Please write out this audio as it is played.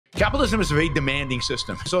Capitalism is a very demanding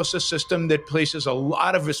system. It's also a system that places a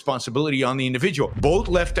lot of responsibility on the individual. Both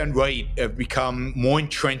left and right have become more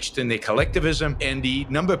entrenched in their collectivism, and the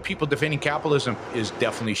number of people defending capitalism is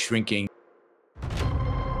definitely shrinking.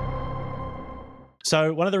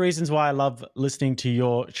 So one of the reasons why I love listening to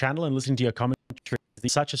your channel and listening to your commentary is that you're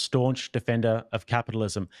such a staunch defender of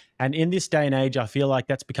capitalism. And in this day and age, I feel like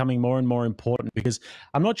that's becoming more and more important, because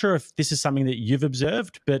I'm not sure if this is something that you've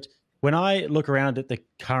observed, but when I look around at the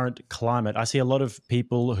current climate, I see a lot of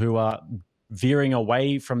people who are veering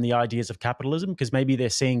away from the ideas of capitalism because maybe they're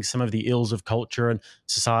seeing some of the ills of culture and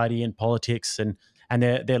society and politics, and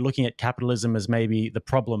they're looking at capitalism as maybe the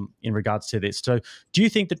problem in regards to this. So do you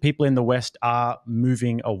think that people in the West are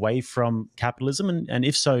moving away from capitalism? And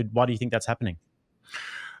if so, why do you think that's happening?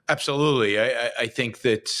 Absolutely. I think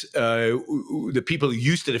that the people who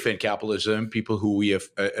used to defend capitalism, people who we have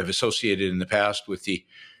associated in the past with the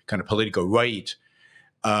kind of political right,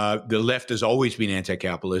 the left has always been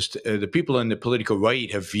anti-capitalist. The people in the political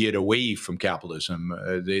right have veered away from capitalism.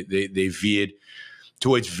 They veered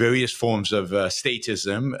towards various forms of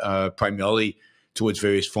statism, primarily towards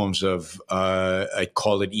various forms of, I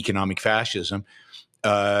call it economic fascism,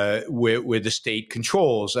 where the state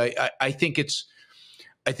controls. I think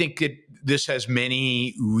that this has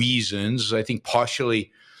many reasons. I think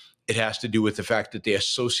partially it has to do with the fact that they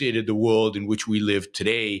associated the world in which we live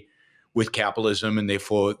today with capitalism, and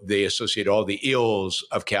therefore they associate all the ills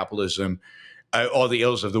of capitalism, all the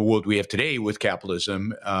ills of the world we have today with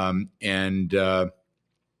capitalism.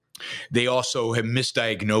 They also have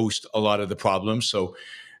misdiagnosed a lot of the problems. So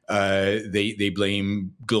they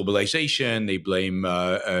blame globalization, they blame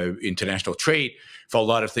international trade for a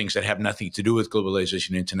lot of things that have nothing to do with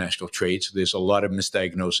globalization and international trade. So there's a lot of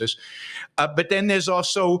misdiagnosis. But then there's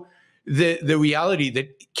also the reality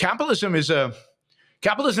that capitalism is a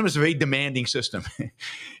very demanding system.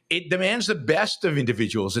 It demands the best of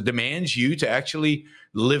individuals. It demands you to actually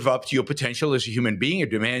live up to your potential as a human being. It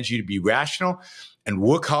demands you to be rational and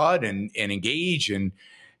work hard and engage. And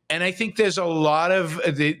I think there's a lot of,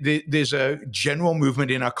 there's a general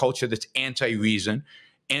movement in our culture that's anti-reason,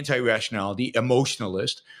 anti-rationality,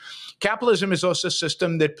 emotionalist. Capitalism is also a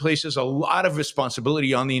system that places a lot of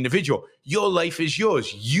responsibility on the individual. Your life is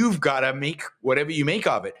yours. You've got to make whatever you make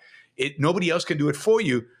of it. Nobody else can do it for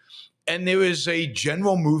you. And there is a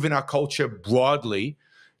general move in our culture broadly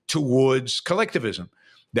towards collectivism.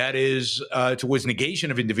 That is towards negation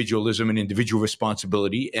of individualism and individual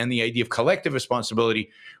responsibility, and the idea of collective responsibility,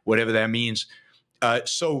 whatever that means.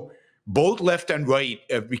 So both left and right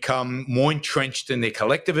have become more entrenched in their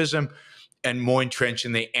collectivism and more entrenched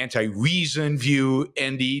in the anti-reason view.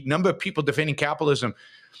 And the number of people defending capitalism,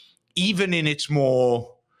 even in its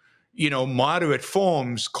more moderate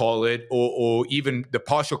forms, call it, or even the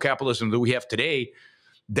partial capitalism that we have today,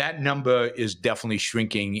 that number is definitely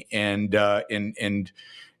shrinking, and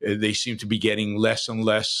they seem to be getting less and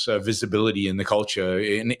less visibility in the culture.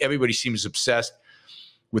 And everybody seems obsessed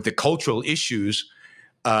with the cultural issues,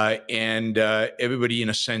 and everybody, in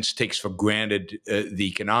a sense, takes for granted the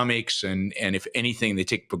economics, and if anything, they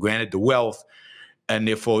take for granted the wealth, and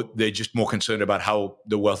therefore they're just more concerned about how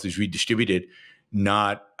the wealth is redistributed,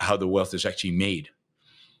 not how the wealth is actually made.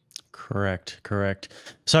 Correct.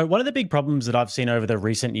 So one of the big problems that I've seen over the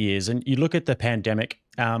recent years, and you look at the pandemic,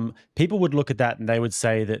 people would look at that and they would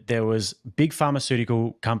say that there was big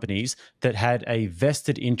pharmaceutical companies that had a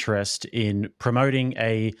vested interest in promoting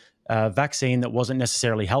a vaccine that wasn't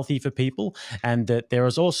necessarily healthy for people, and that there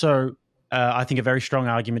was also, I think, a very strong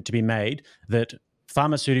argument to be made that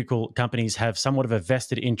pharmaceutical companies have somewhat of a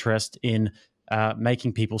vested interest in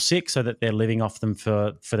making people sick so that they're living off them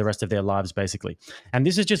for the rest of their lives, basically. And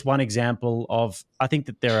this is just one example of, I think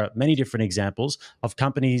that there are many different examples of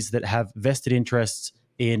companies that have vested interests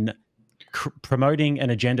in promoting an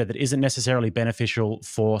agenda that isn't necessarily beneficial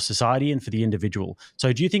for society and for the individual.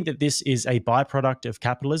 So do you think that this is a byproduct of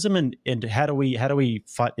capitalism, and how do we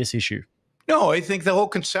fight this issue? No, I think the whole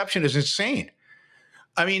conception is insane.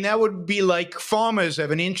 I mean, that would be like farmers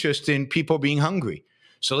have an interest in people being hungry.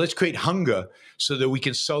 So let's create hunger so that we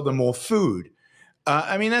can sell them more food.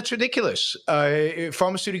 I mean, that's ridiculous.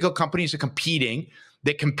 Pharmaceutical companies are competing.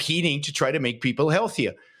 They're competing to try to make people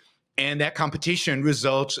healthier. And that competition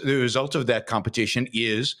the result of that competition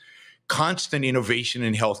is constant innovation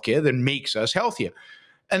in healthcare that makes us healthier.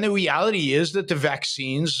 And the reality is that the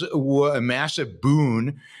vaccines were a massive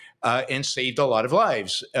boon and saved a lot of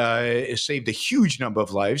lives. It saved a huge number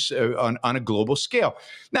of lives on a global scale.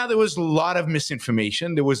 Now, there was a lot of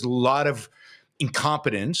misinformation. There was a lot of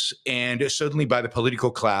incompetence, and certainly by the political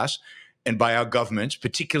class and by our governments,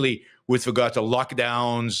 particularly with regard to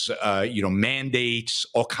lockdowns, mandates,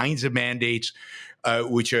 all kinds of mandates,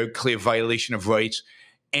 which are a clear violation of rights,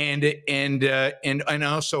 and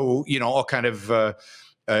also all kind of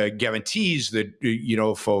guarantees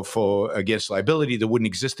that for against liability that wouldn't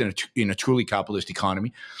exist in a truly capitalist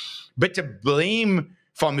economy. But to blame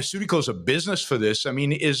pharmaceuticals or business for this, I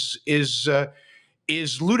mean, is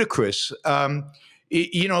ludicrous.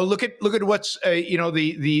 Look at what's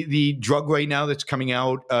the drug right now that's coming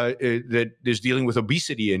out that is dealing with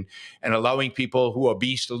obesity and allowing people who are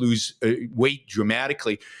obese to lose weight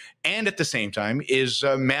dramatically, and at the same time is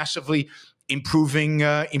massively improving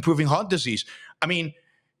heart disease. I mean,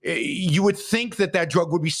 you would think that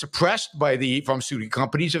drug would be suppressed by the pharmaceutical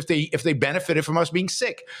companies if they benefited from us being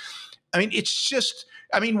sick. I mean, it's just.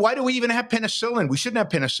 I mean, why do we even have penicillin? We shouldn't have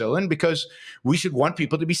penicillin because we should want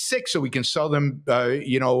people to be sick so we can sell them,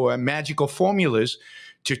 magical formulas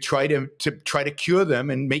to try to cure them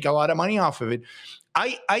and make a lot of money off of it.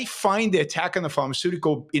 I find the attack on the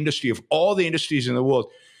pharmaceutical industry of all the industries in the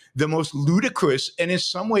world the most ludicrous and in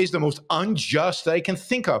some ways the most unjust that I can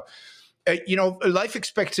think of. Life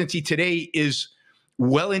expectancy today is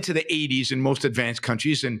well into the 80s in most advanced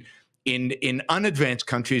countries, and in unadvanced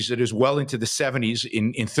countries, it is well into the 70s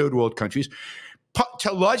in third world countries,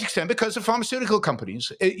 to a large extent because of pharmaceutical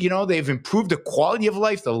companies. They've improved the quality of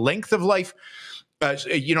life, the length of life.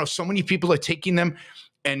 So many people are taking them.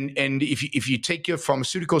 And if you take your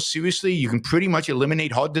pharmaceuticals seriously, you can pretty much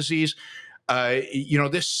eliminate heart disease.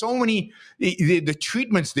 There's so many, the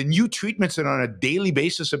treatments, the new treatments that on a daily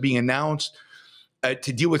basis are being announced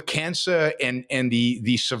to deal with cancer, and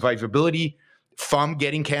the survivability from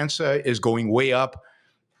getting cancer is going way up.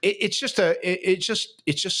 It's just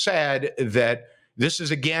sad that this is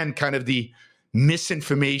again kind of the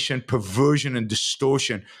misinformation, perversion, and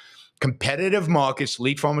distortion. Competitive markets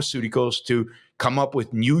lead pharmaceuticals to come up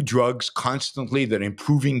with new drugs constantly that are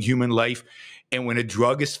improving human life. And when a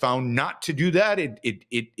drug is found not to do that,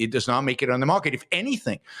 it does not make it on the market. If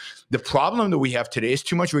anything, the problem that we have today is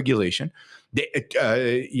too much regulation.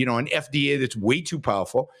 An FDA that's way too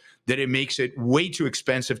powerful, that it makes it way too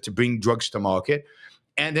expensive to bring drugs to market,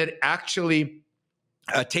 and that actually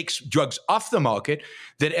takes drugs off the market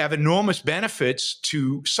that have enormous benefits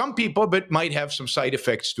to some people, but might have some side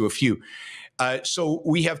effects to a few. So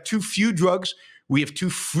we have too few drugs. We have too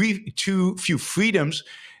few freedoms.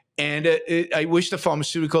 And I wish the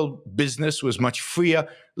pharmaceutical business was much freer,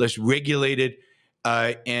 less regulated,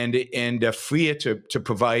 and freer to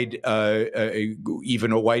provide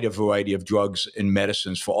even a wider variety of drugs and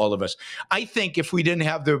medicines for all of us. I think if we didn't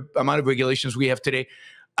have the amount of regulations we have today,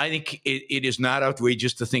 I think it is not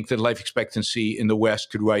outrageous to think that life expectancy in the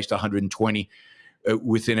West could rise to 120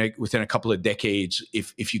 within a couple of decades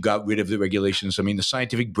if you got rid of the regulations. I mean, the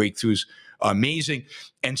scientific breakthroughs are amazing,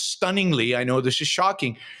 and stunningly, I know this is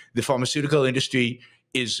shocking, the pharmaceutical industry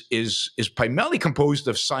is primarily composed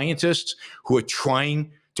of scientists who are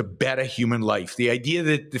trying to better human life. The idea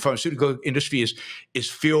that the pharmaceutical industry is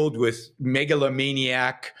filled with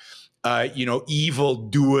megalomaniac, evil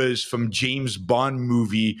doers from James Bond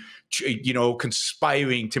movie,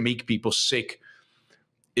 conspiring to make people sick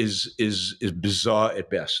is bizarre at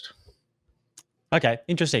best. Okay,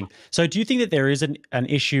 interesting. So do you think that there is an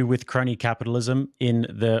issue with crony capitalism in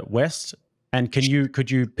the West? And could you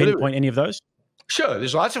pinpoint any of those? Sure.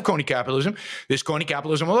 There's lots of crony capitalism. There's crony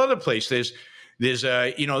capitalism all over the place. There's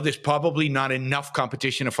probably not enough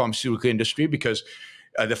competition in the pharmaceutical industry because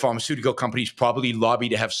the pharmaceutical companies probably lobby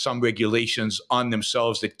to have some regulations on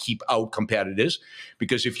themselves that keep out competitors.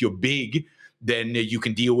 Because if you're big, then you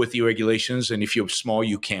can deal with the regulations, and if you're small,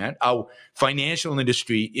 you can't. Our financial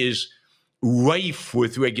industry is rife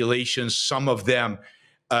with regulations, some of them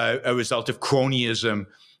a result of cronyism,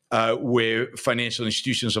 where financial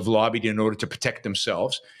institutions have lobbied in order to protect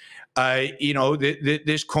themselves.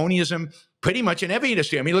 There's cronyism pretty much in every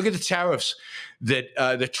industry. I mean, look at the tariffs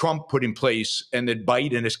that Trump put in place and that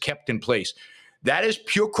Biden has kept in place. That is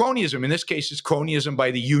pure cronyism. In this case, it's cronyism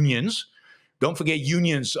by the unions. Don't forget,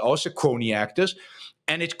 unions are also crony actors.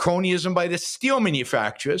 And it's cronyism by the steel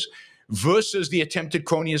manufacturers versus the attempted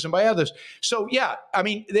cronyism by others. So, yeah, I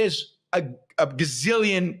mean, there's a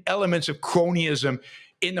gazillion elements of cronyism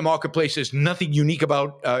in the marketplace. There's nothing unique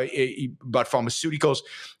about pharmaceuticals,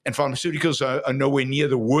 and pharmaceuticals are nowhere near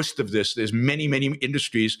the worst of this. There's many, many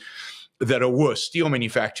industries that are worse. Steel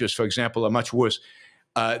manufacturers, for example, are much worse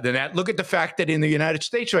than that. Look at the fact that in the United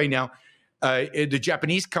States right now, the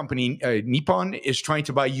Japanese company Nippon is trying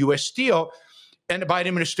to buy U.S. steel, and the Biden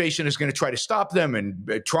administration is going to try to stop them,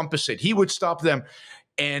 and Trump has said he would stop them.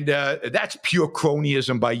 And that's pure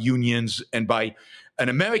cronyism by unions and by an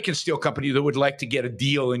American steel company that would like to get a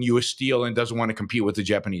deal in U.S. steel and doesn't want to compete with the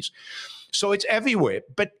Japanese. So it's everywhere.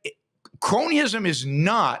 But cronyism is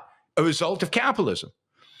not a result of capitalism.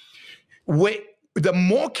 The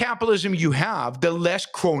more capitalism you have, the less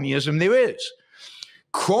cronyism there is.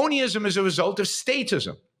 Cronyism is a result of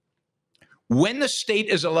statism. When the state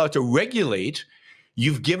is allowed to regulate,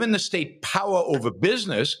 you've given the state power over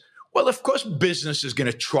business. Well, of course, business is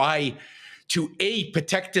going to try to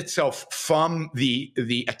protect itself from the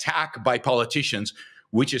attack by politicians,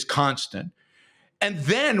 which is constant. And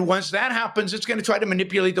then once that happens, it's going to try to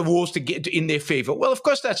manipulate the rules to get in their favor. Well, of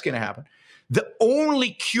course, that's going to happen. The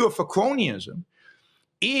only cure for cronyism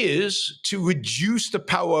is to reduce the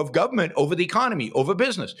power of government over the economy, over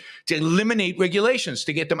business, to eliminate regulations,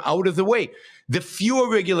 to get them out of the way. The fewer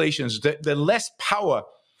regulations, the less power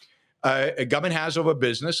a government has over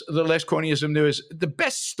business, the less cronyism there is. The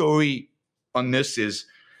best story on this is,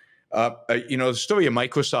 the story of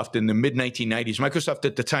Microsoft in the mid-1990s. Microsoft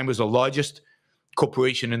at the time was the largest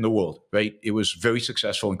corporation in the world, right? It was very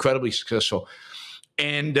successful, incredibly successful.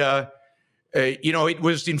 And it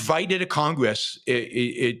was invited to Congress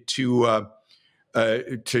in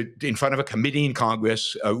front of a committee in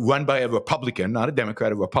Congress run by a Republican, not a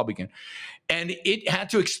Democrat, a Republican. And it had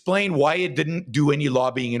to explain why it didn't do any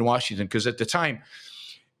lobbying in Washington, because at the time,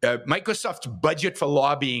 Microsoft's budget for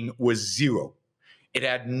lobbying was zero. It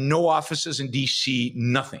had no offices in D.C.,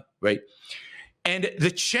 nothing, right? And the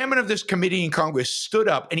chairman of this committee in Congress stood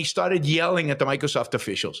up and he started yelling at the Microsoft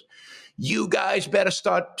officials. You guys better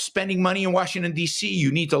start spending money in Washington, D.C.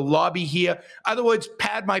 You need to lobby here. In other words,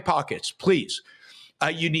 pad my pockets, please.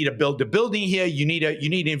 You need to build a building here. You need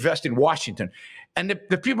to invest in Washington. And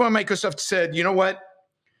the people at Microsoft said, you know what?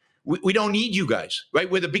 We don't need you guys, right?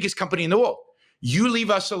 We're the biggest company in the world. You leave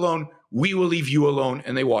us alone. We will leave you alone.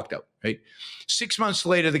 And they walked out, right? 6 months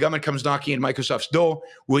later, the government comes knocking at Microsoft's door.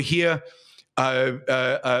 We're here.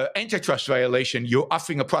 Antitrust violation. You're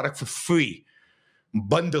offering a product for free.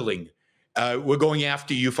 Bundling. We're going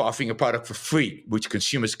after you for offering a product for free, which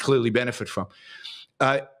consumers clearly benefit from.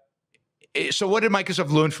 So what did Microsoft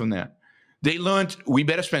learn from that? They learned we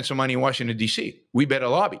better spend some money in Washington, D.C. We better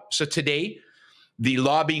lobby. So today, the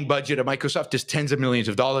lobbying budget of Microsoft is tens of millions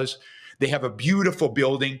of dollars. They have a beautiful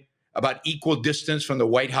building about equal distance from the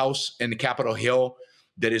White House and the Capitol Hill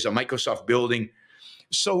that is a Microsoft building.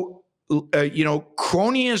 So,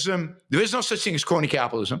 cronyism, there is no such thing as crony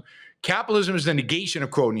capitalism. Capitalism is the negation of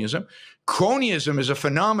cronyism. Cronyism is a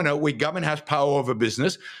phenomenon where government has power over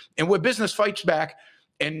business and where business fights back.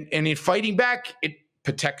 And in fighting back, it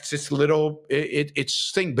protects its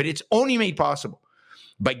thing. But it's only made possible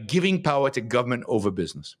by giving power to government over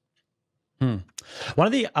business. One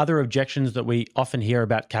of the other objections that we often hear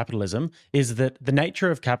about capitalism is that the nature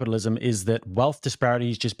of capitalism is that wealth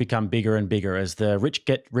disparities just become bigger and bigger as the rich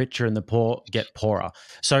get richer and the poor get poorer.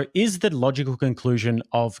 So is the logical conclusion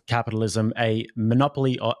of capitalism a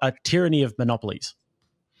monopoly or a tyranny of monopolies?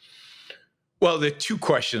 Well, there are two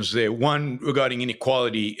questions there, one regarding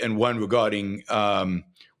inequality and one regarding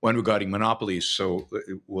monopolies. So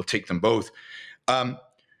we'll take them both.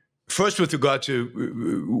 First, with regard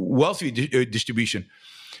to wealth distribution,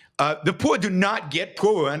 the poor do not get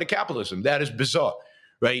poorer under capitalism. That is bizarre,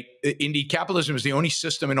 right? Indeed, capitalism is the only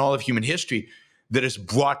system in all of human history that has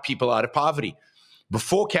brought people out of poverty.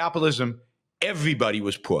 Before capitalism, everybody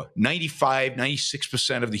was poor.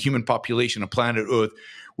 96% of the human population on planet Earth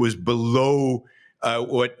was below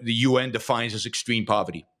what the UN defines as extreme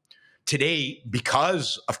poverty. Today,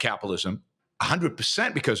 because of capitalism,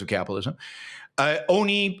 100% because of capitalism,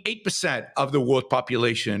 only 8% of the world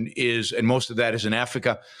population is, and most of that is in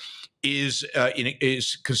Africa, is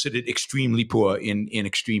considered extremely poor in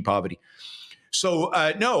extreme poverty. So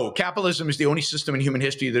no, capitalism is the only system in human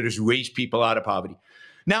history that has raised people out of poverty.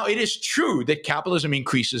 Now, it is true that capitalism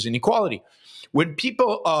increases inequality. When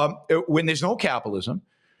when there's no capitalism,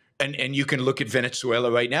 and you can look at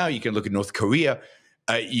Venezuela right now, you can look at North Korea,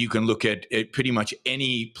 you can look at pretty much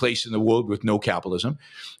any place in the world with no capitalism.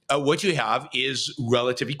 What you have is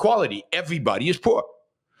relative equality. Everybody is poor.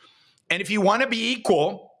 And if you want to be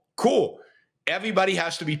equal, cool. Everybody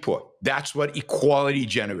has to be poor. That's what equality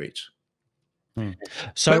generates.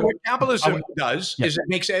 So but what capitalism does is it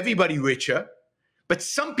makes everybody richer, but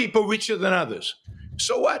some people richer than others.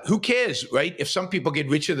 So what? Who cares, right? If some people get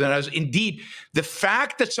richer than others. Indeed, the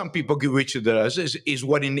fact that some people get richer than others is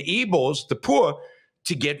what enables the poor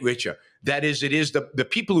to get richer. That is, it is the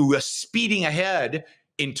people who are speeding ahead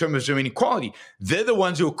in terms of inequality. They're the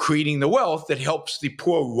ones who are creating the wealth that helps the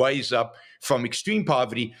poor rise up from extreme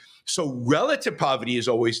poverty. So relative poverty is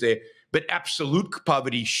always there, but absolute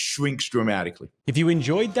poverty shrinks dramatically. If you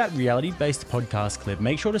enjoyed that reality-based podcast clip,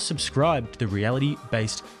 make sure to subscribe to the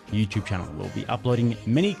reality-based YouTube channel. We'll be uploading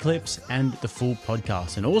many clips and the full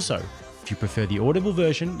podcast. And also, if you prefer the audible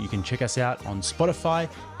version, you can check us out on Spotify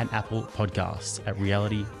and Apple Podcasts at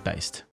Reality Based.